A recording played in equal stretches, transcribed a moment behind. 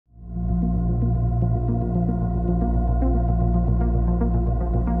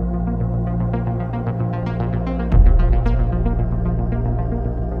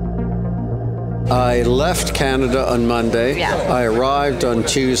I left Canada on Monday. Yeah. I arrived on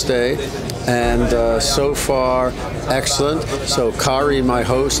Tuesday, and so far, excellent. So Kari, my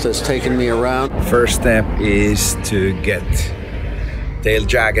host, has taken me around. First step is to get tail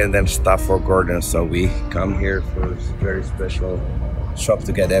jacket and stuff for Gordon, so we come here for a very special shop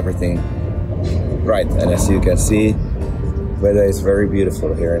to get everything right. And as you can see, weather is very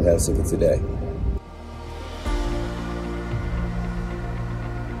beautiful here in Helsinki today.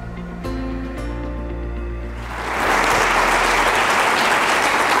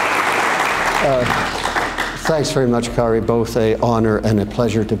 Thanks very much, Kari. Both an honor and a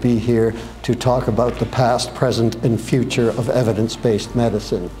pleasure to be here to talk about the past, present, and future of evidence-based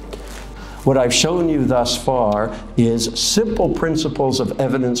medicine. What I've shown you thus far is simple principles of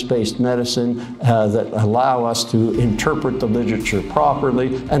evidence-based medicine that allow us to interpret the literature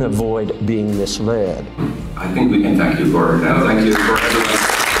properly and avoid being misled. I think we can thank you, Gordon. Thank you for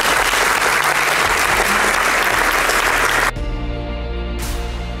everyone.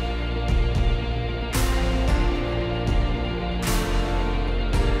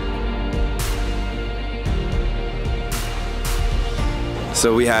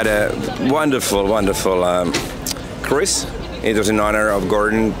 So we had a wonderful quiz. It was in honor of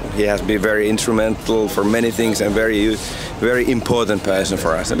Gordon. He has been very instrumental for many things and very important person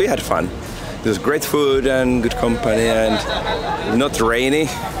for us. And we had fun. It was great food and good company and not rainy.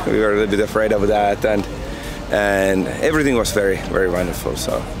 We were a little bit afraid of that, and everything was very wonderful.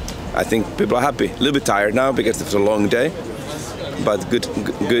 So I think people are happy. A little bit tired now because it was a long day, but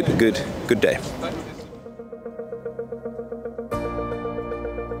good day.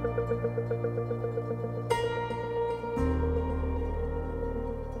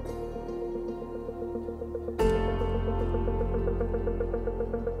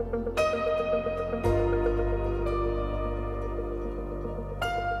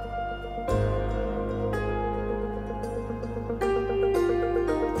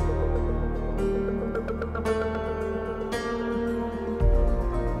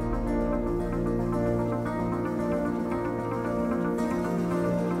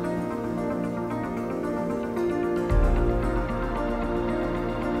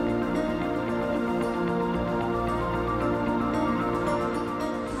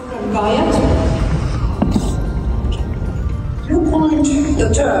 Guyatt, you coined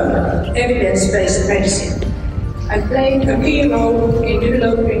the term evidence-based medicine and played a key role in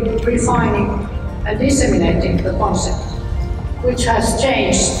developing, refining and disseminating the concept, which has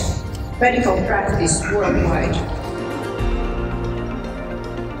changed medical practice worldwide.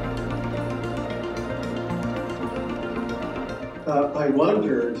 I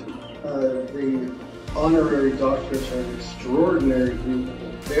wondered, the honorary doctors are an extraordinary group of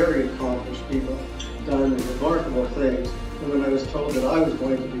very accomplished people, done remarkable things, and when I was told that I was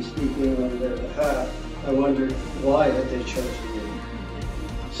going to be speaking on their behalf, I wondered why had they chosen me.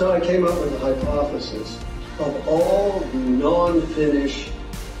 So I came up with a hypothesis. Of all the non-Finnish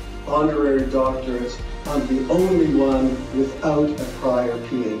honorary doctorates, I'm the only one without a prior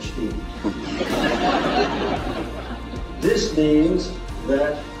PhD. This means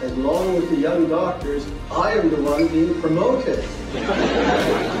that, along with the young doctors, I am the one being promoted.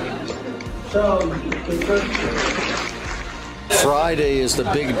 Friday is the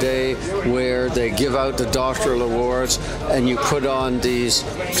big day where they give out the doctoral awards and you put on these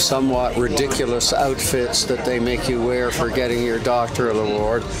somewhat ridiculous outfits that they make you wear for getting your doctoral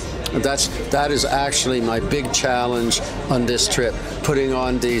award. That is actually my big challenge on this trip, putting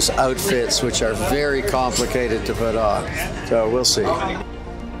on these outfits which are very complicated to put on. So we'll see.